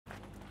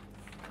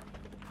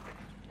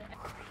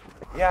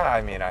Yeah,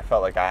 I mean, I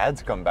felt like I had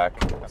to come back.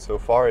 So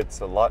far, it's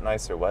a lot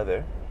nicer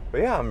weather.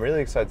 But yeah, I'm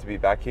really excited to be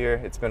back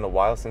here. It's been a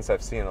while since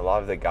I've seen a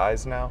lot of the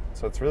guys now,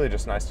 so it's really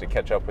just nice to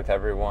catch up with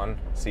everyone,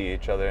 see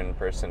each other in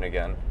person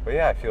again. But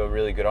yeah, I feel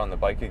really good on the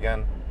bike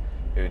again.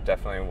 It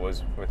definitely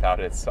was without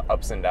its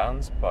ups and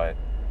downs, but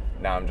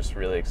now I'm just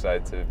really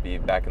excited to be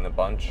back in the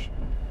bunch,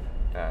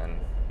 and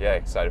yeah,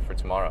 excited for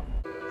tomorrow.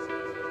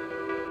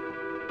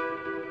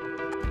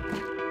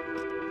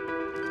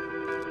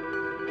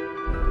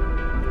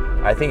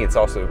 I think it's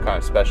also kind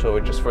of special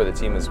just for the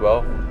team as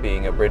well.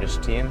 Being a British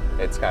team,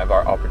 it's kind of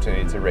our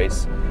opportunity to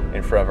race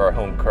in front of our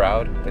home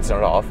crowd. It's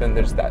not often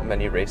there's that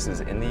many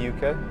races in the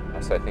UK,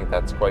 so I think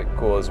that's quite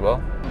cool as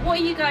well. What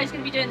are you guys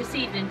going to be doing this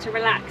evening to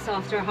relax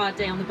after a hard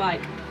day on the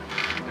bike?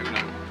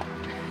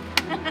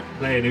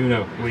 Playing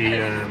Uno.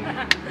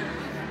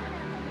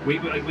 We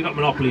got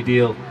Monopoly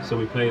deal, so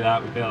we play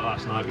that. We played that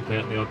last night. We played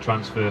it on the odd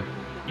transfer.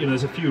 You know,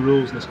 there's a few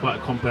rules and it's quite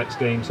a complex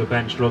game, so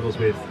Ben struggles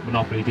with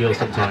Monopoly deal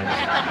sometimes.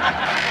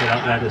 So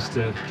that led us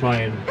to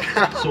try and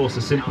source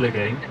a simpler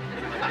game.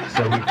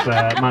 So we've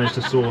managed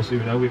to source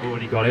Uno. We've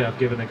already got it. I've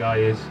given the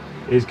guy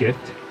his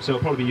gift. So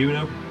it'll probably be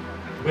Uno.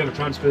 We have a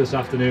transfer this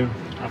afternoon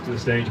after the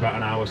stage, about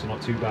an hour, so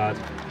not too bad.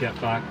 Get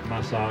back,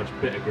 massage,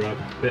 bit of grub,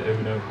 bit of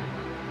Uno.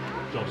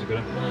 Jobs are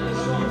good.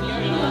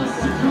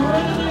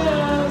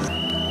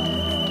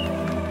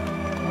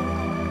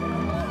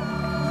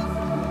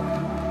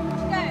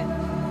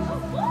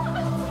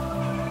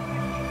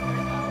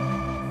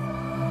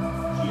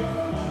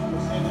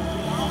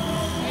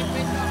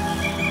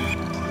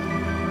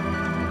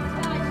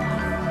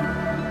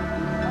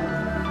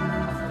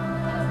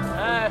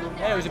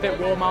 Yeah, it was a bit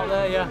warm out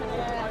there, yeah.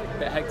 A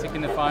bit hectic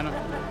in the final.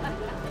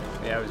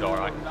 Yeah, it was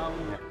alright.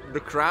 The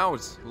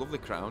crowds, lovely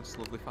fans.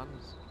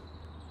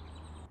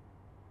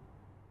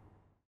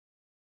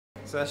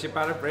 So that's your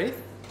bar of breath?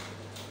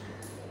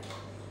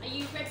 Are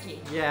you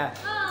ready? Yeah.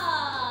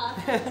 Ah,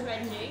 thanks,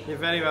 Reggie. You're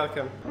very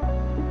welcome.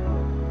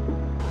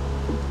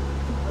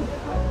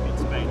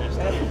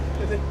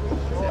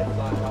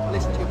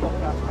 Listen to your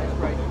podcast, mate. It's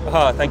great.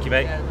 Oh, thank you,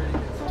 mate.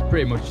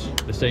 Pretty much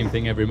the same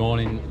thing every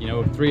morning, you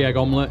know, 3-egg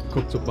omelette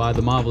cooked up by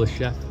the marvellous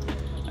chef,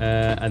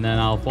 and then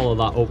I'll follow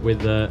that up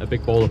with a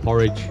big bowl of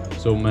porridge,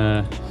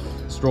 some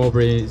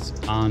strawberries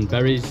and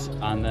berries,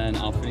 and then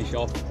I'll finish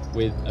off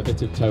with a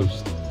bit of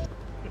toast.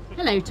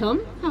 Hello,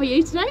 Tom. How are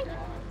you today? Yeah,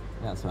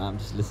 that's right. I'm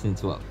just listening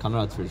to what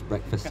Conrad had for his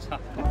breakfast. I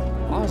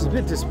was a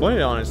bit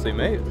disappointed, honestly,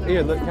 mate.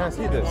 Here, look, can I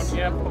see this?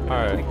 Yeah.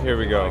 Alright, here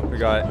we go. We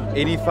got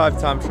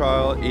 85 time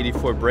trial,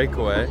 84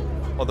 breakaway.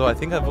 Although I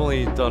think I've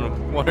only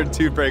done 1 or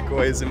 2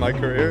 breakaways in my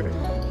career.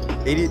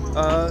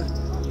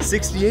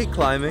 68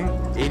 climbing,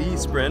 80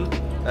 sprint.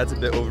 That's a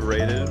bit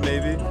overrated,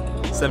 maybe.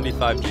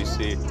 75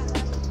 GC.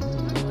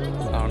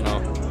 I don't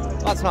know.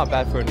 That's not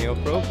bad for a Neo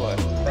Pro, but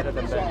better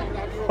than Ben.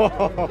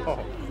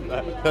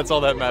 That's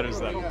all that matters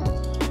then.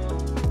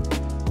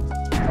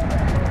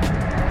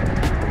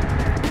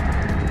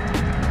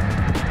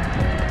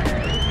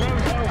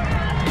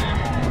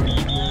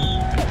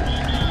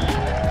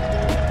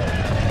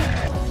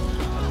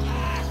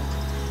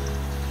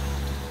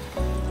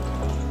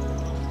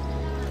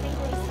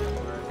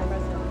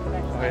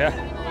 Oh yeah?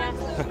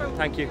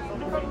 Thank you.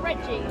 From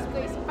Reggie's,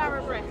 with some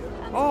Barra Breath.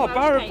 Oh,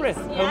 Barra Breath,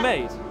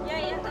 homemade?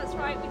 Yeah, that's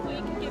right. Before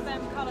you can give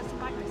them Carlos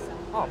and Magnus some.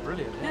 Oh,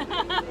 brilliant.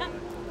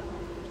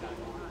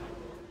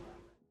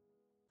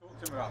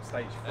 Talk to me about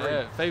stage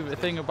 3. Favourite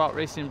thing about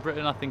racing in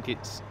Britain, I think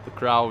it's the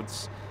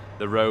crowds,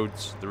 the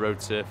roads, the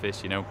road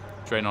surface, you know,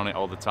 train on it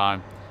all the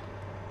time.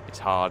 It's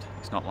hard,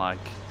 it's not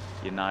like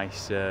your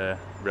nice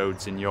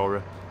roads in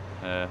Europe.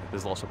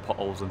 There's lots of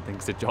potholes and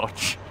things to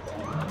dodge.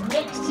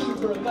 Next team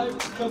for a vote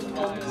to come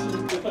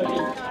onto the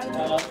podium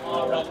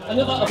are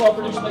another of our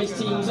British-based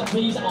teams.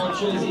 These are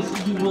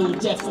jerseys you will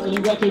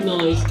definitely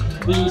recognise.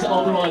 These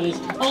are the riders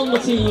on the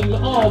team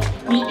of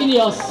the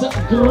INEOS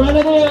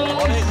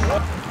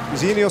Grenadiers. It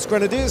was the INEOS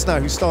Grenadiers now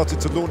who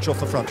started to launch off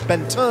the front.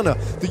 Ben Turner,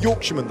 the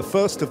Yorkshireman, the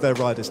first of their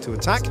riders to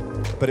attack.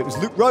 But it was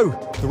Luke Rowe,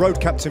 the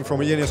road captain from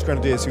the INEOS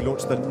Grenadiers, who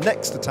launched the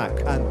next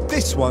attack. And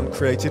this one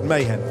created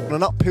mayhem.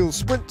 An uphill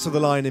sprint to the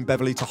line in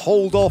Beverley to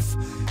hold off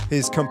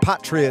his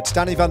compatriot,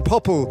 Danny van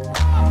Poppel.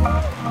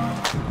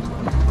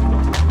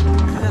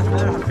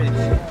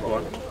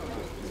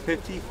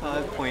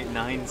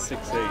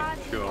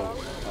 55.968. Sure.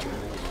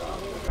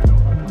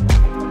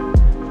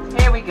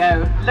 Here we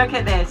go. Look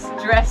at this,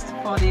 dressed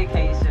for the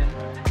occasion.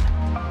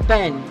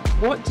 Ben,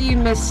 what do you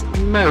miss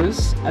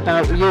most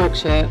about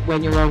Yorkshire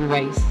when you're on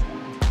race?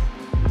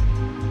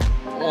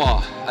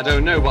 Oh, I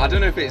don't know, but I don't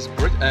know if it's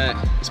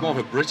it's more of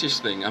a British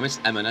thing. I miss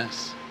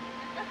M&S.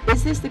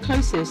 Is this the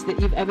closest that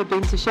you've ever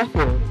been to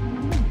Sheffield?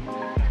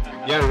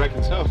 Yeah, I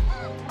reckon so.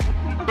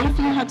 If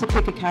you had to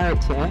pick a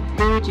character,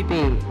 who would you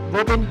be?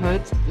 Robin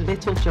Hood,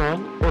 Little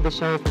John, or the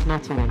Sheriff of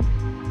Nottingham?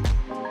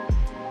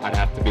 I'd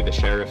have to be the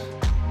sheriff.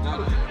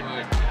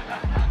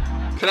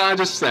 Can I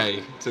just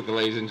say to the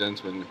ladies and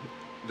gentlemen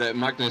that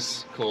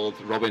Magnus called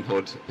Robin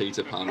Hood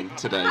Peter Pan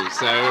today,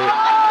 so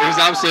it was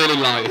absolutely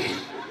lying.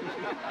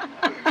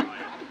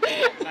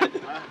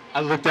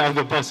 I looked out of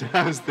the bus and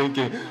I was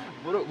thinking,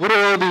 what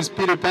are all these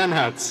Peter Pan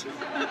hats?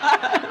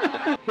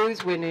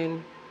 Who's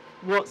winning?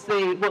 What's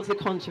the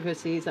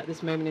controversies at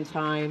this moment in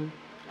time?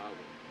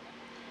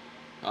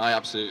 I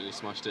absolutely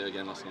smashed it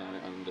again last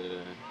night, and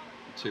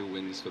 2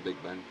 wins for Big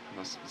Ben.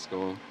 That's the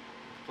score.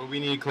 But we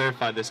need to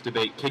clarify this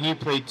debate. Can you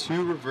play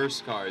 2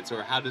 reverse cards,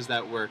 or how does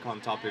that work on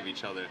top of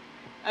each other?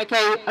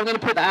 Okay, I'm going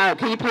to put that out.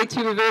 Can you play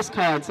 2 reverse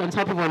cards on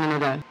top of one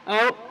another?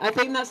 Oh, I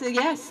think that's a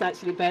yes,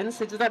 actually, Ben.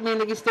 So does that mean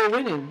that you're still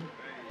winning?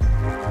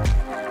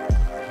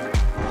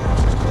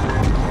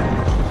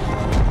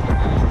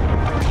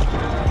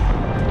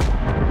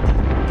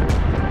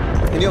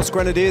 INEOS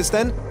Grenadiers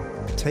then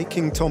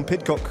taking Tom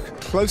Pidcock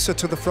closer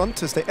to the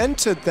front as they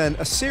entered then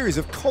a series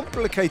of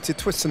complicated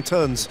twists and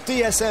turns.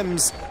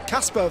 DSM's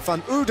Casper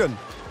van Uden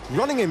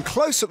running in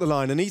close at the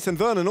line, and Ethan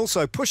Vernon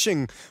also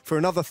pushing for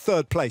another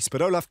 3rd place,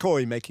 but Olaf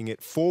Koy making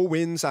it 4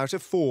 wins out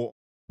of 4.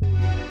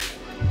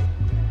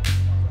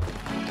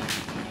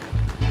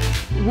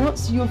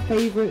 What's your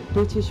favourite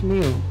British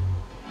meal?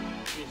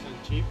 Fish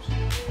and chips.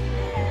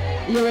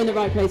 You're in the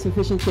right place for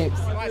fish and chips.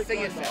 I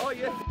see yourself. Oh,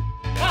 yeah.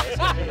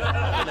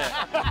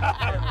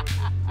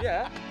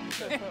 Yeah.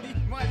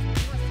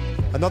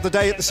 Another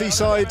day at the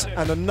seaside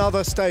and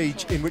another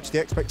stage in which the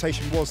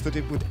expectation was that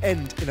it would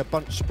end in a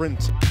bunch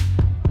sprint.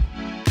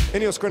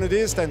 INEOS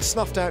Grenadiers then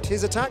snuffed out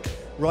his attack,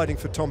 riding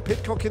for Tom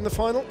Pidcock in the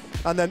final.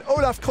 And then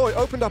Olaf Koy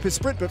opened up his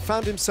sprint but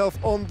found himself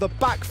on the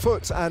back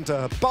foot and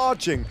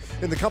barging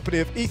in the company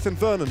of Ethan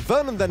Vernon.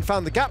 Vernon then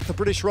found the gap, the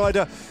British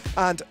rider,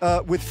 and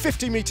with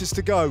 50 metres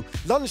to go,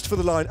 lunged for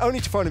the line, only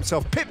to find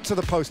himself pipped to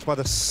the post by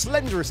the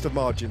slenderest of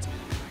margins.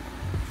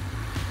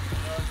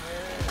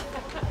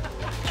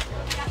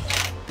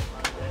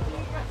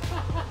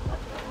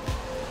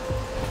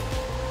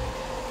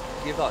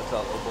 Give that to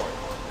that little boy.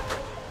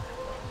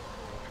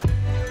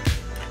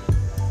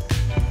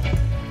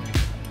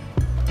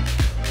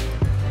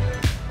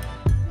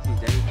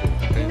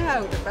 You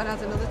know that Ben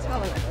has another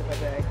talent,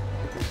 everybody.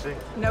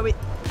 No,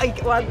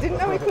 well, I didn't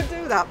know he could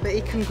do that, but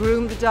he can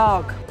groom the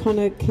dog.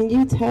 Connor, can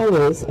you tell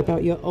us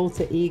about your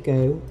alter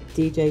ego,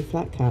 DJ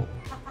Flatcap?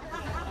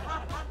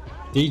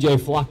 DJ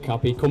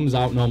Flatcap, he comes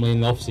out normally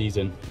in the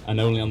off-season and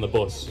only on the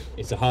bus.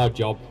 It's a hard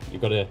job.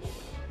 You've got to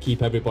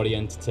keep everybody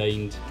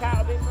entertained.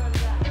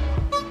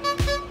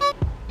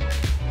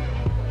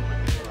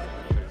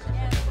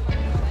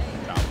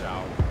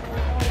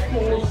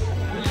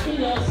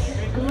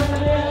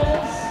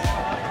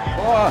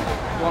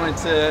 Wanted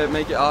to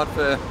make it hard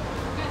for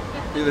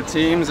the other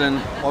teams,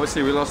 and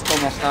obviously we lost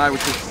Tom last night,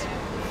 which is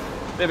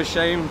a bit of a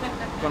shame.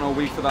 Gone all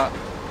week for that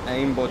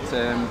aim, but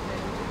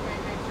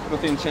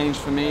nothing changed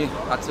for me.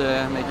 Had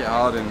to make it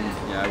hard, and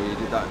yeah, we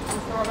did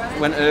that.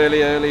 Went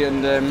early,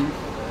 and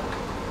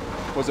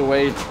was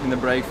away in the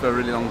break for a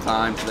really long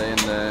time today,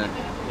 and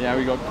yeah,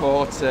 we got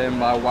caught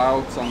by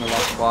Wout on the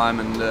last climb,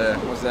 and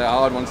was a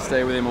hard one to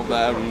stay with him up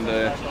there, and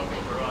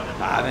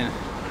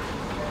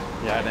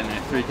then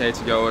 3k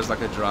to go was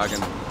like a drag,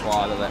 and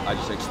wow, I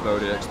just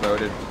exploded.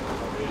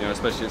 You know,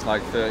 especially it's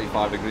like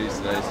 35 degrees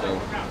today, so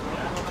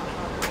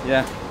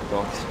yeah.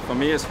 But for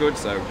me, it's good.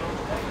 So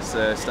it's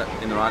a step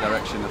in the right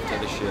direction after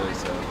this year.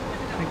 So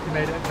I think you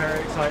made it a very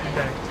exciting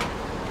day.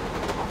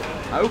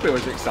 I hope it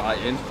was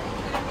exciting.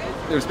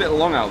 It was a bit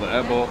long out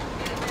there, but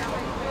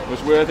it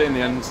was worth it in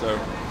the end. So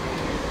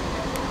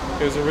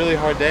It was a really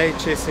hard day,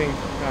 chasing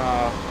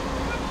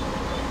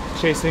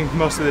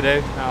most of the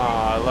day.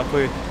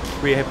 Luckily,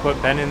 we had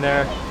put Ben in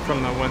there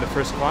from one of the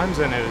first climbs,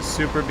 and it was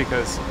super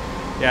because,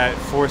 yeah, it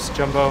forced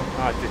Jumbo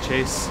to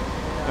chase.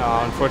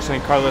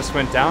 Unfortunately, Carlos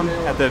went down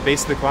at the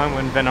base of the climb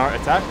when Ben Aert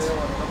attacked.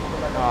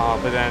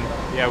 But then,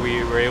 yeah,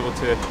 we were able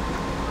to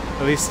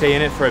at least stay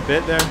in it for a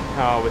bit there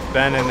with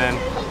Ben, and then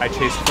I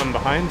chased from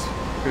behind.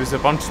 It was a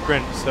bunch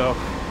sprint, so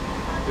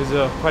it was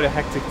quite a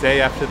hectic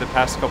day after the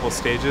past couple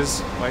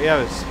stages. But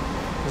yeah, it was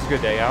a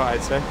good day out,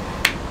 I'd say.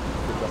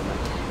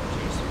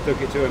 took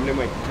it to him, didn't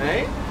we?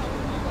 Hey,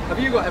 have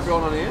you got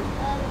everyone on here?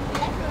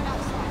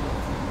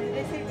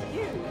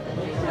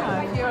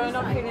 No, if you're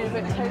not feeling a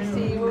bit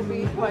toasty, you will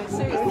be quite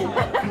soon.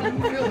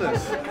 Feel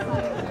this.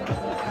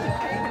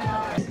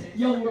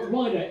 Young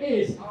rider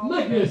is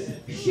Magnus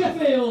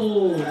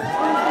Sheffield. Best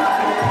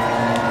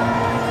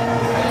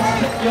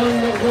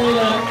young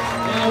rider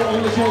now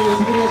on the shoulders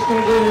of the INEOS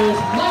Grenadiers,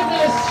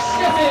 Magnus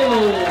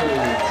Sheffield.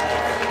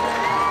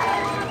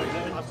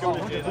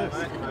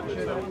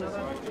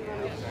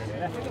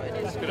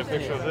 Let's get a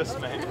picture of this,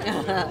 mate.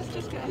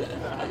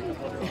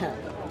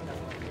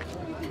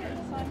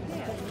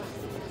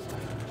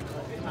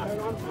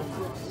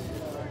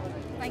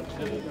 Thank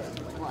you.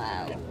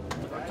 Wow.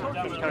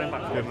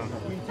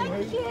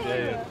 Thank you.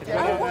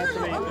 Oh, wow.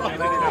 Oh, my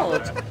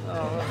God. Oh,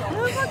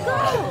 my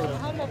God.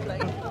 How lovely.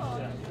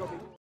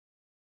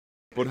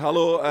 But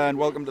hello and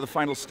welcome to the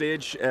final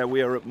stage.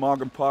 We are at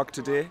Morgan Park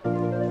today.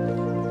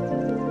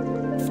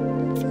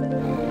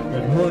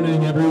 Good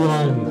morning,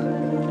 everyone.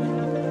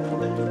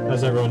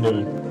 How's everyone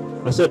doing?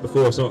 I said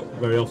before, it's not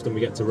very often we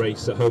get to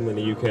race at home in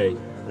the UK,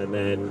 and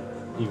then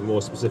even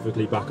more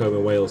specifically back home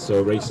in Wales,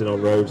 so racing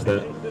on roads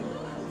that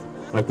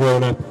I've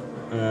grown up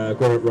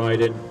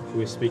riding. We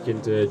were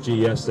speaking to G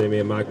yesterday, me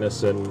and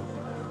Magnus, and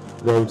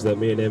roads that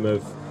me and him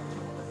have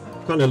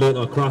kind of learnt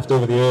our craft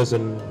over the years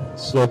and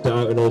slogged it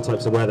out in all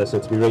types of weather. So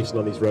to be racing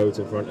on these roads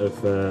in front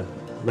of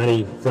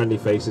many friendly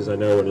faces I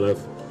know and love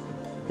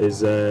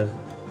is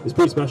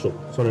pretty special.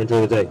 Just want to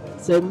enjoy the day.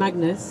 So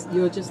Magnus,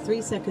 you're just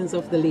 3 seconds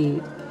off the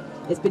lead.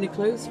 It's been a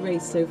close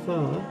race so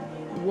far.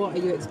 What are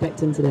you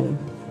expecting today?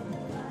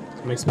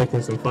 I'm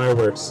expecting some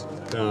fireworks.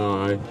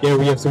 Yeah,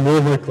 we have some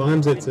real hard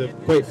climbs. It's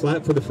quite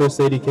flat for the first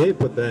 80k,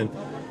 but then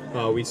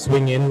we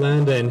swing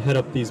inland and head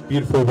up these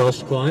beautiful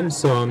Welsh climbs,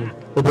 so I'm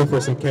hoping for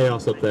some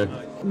chaos up there.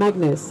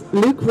 Magnus,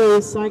 Luke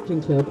Rowe's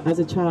cycling club as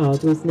a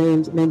child was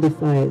named Mendy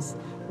Fires.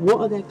 What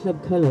are their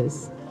club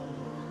colours?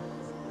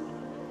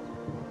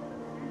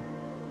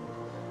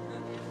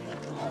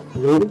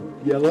 Blue,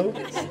 yellow.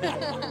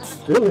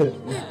 Brilliant.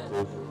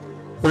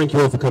 Thank you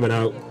all for coming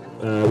out.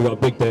 We've got a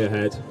big day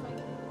ahead.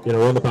 You know,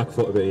 we're on the back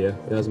foot a bit here.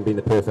 It hasn't been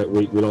the perfect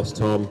week. We lost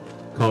Tom.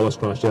 Carlos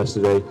crashed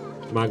yesterday.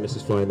 Magnus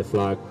is flying the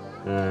flag.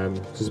 So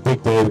it's a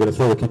big day. We're going to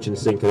throw the kitchen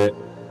sink at it.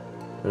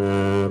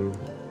 All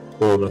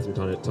or nothing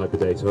type of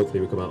day. So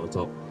hopefully we come out on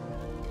top.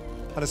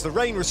 And as the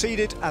rain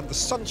receded and the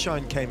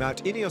sunshine came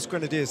out, INEOS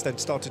Grenadiers then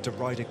started to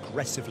ride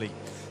aggressively,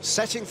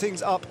 setting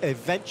things up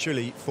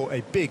eventually for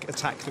a big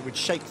attack that would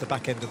shake the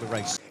back end of the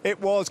race. It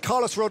was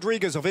Carlos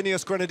Rodriguez of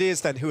INEOS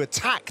Grenadiers then who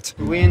attacked.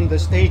 To win the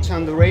stage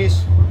and the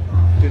race,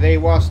 today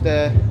was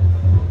the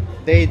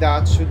day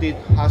that suited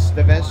us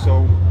the best,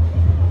 so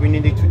we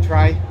needed to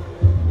try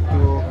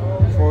to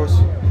force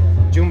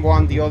Jumbo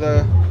and the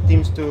other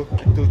teams to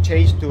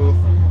chase, to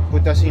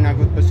put us in a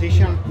good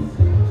position,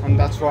 and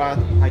that's what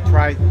I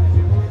tried.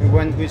 We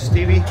went with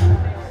Stevie,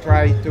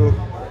 tried to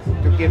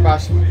give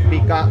us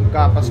big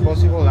gap as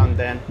possible, and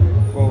then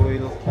go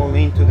all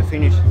into the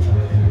finish.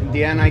 In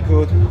the end I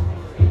could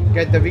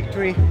get the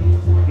victory,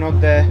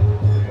 not the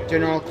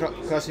general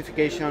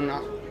classification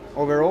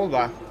overall,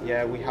 but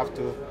yeah, we have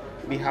to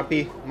be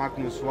happy.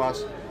 Magnus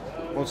was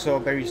also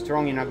very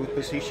strong in a good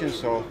position,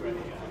 so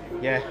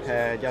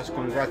yeah, just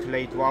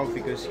congratulate Wout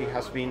because he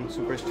has been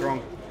super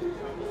strong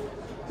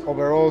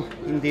overall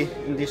in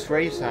this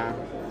race, and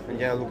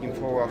yeah, looking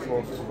forward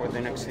for the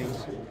next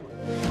things.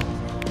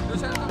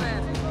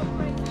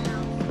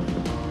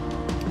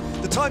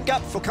 The time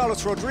gap for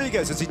Carlos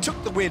Rodriguez as he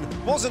took the win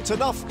wasn't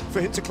enough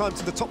for him to climb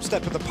to the top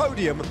step of the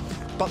podium,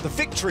 but the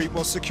victory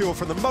was secure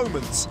from the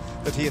moment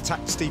that he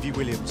attacked Stevie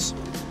Williams.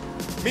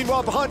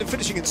 Meanwhile, behind and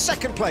finishing in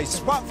second place,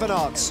 Wout van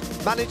Aert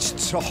managed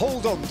to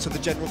hold on to the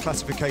general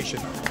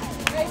classification.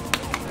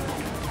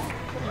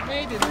 You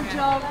made it. Good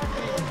job.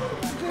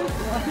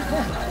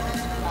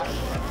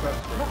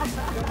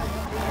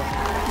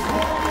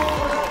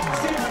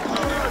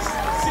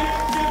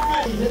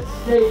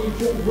 Stage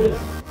winner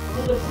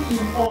for the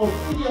team of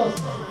INEOS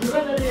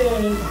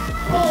Grenadiers,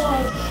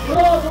 Carlos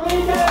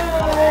Rodriguez!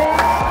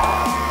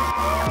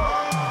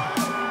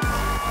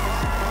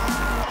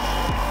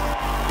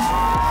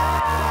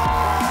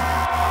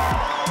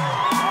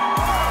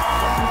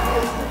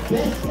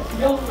 Best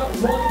Young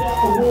Rider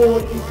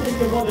Award is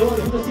taken by the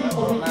order for the team of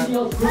the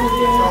INEOS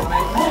Grenadiers,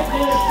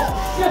 Magnus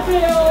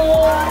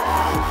Sheffield!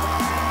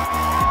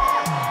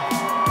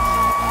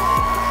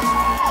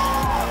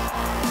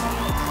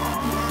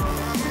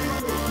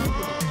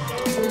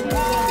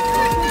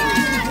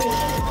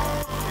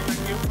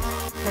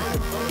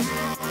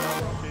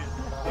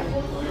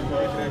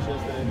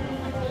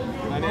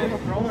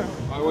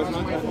 I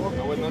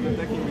was not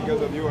attacking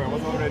because of you. I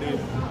was already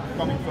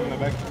coming from the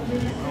back.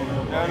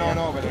 Yeah,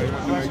 no, but I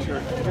want to make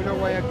sure. You know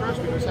why I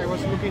crashed? Because I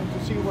was looking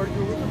to see where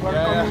you were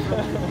coming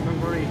from.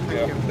 Don't worry.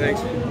 Thank you.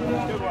 Thanks.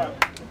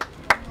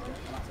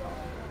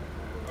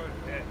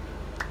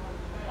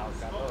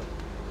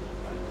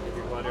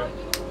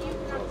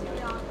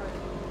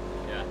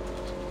 Yeah.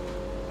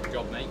 Good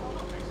job, mate.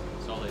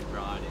 Solid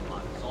riding,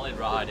 like solid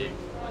riding.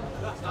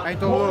 I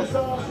told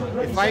him,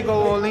 if I go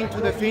all into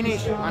the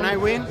finish and I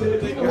win,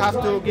 you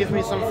have to give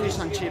me some fish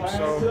and chips.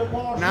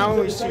 So now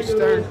it's his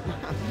turn.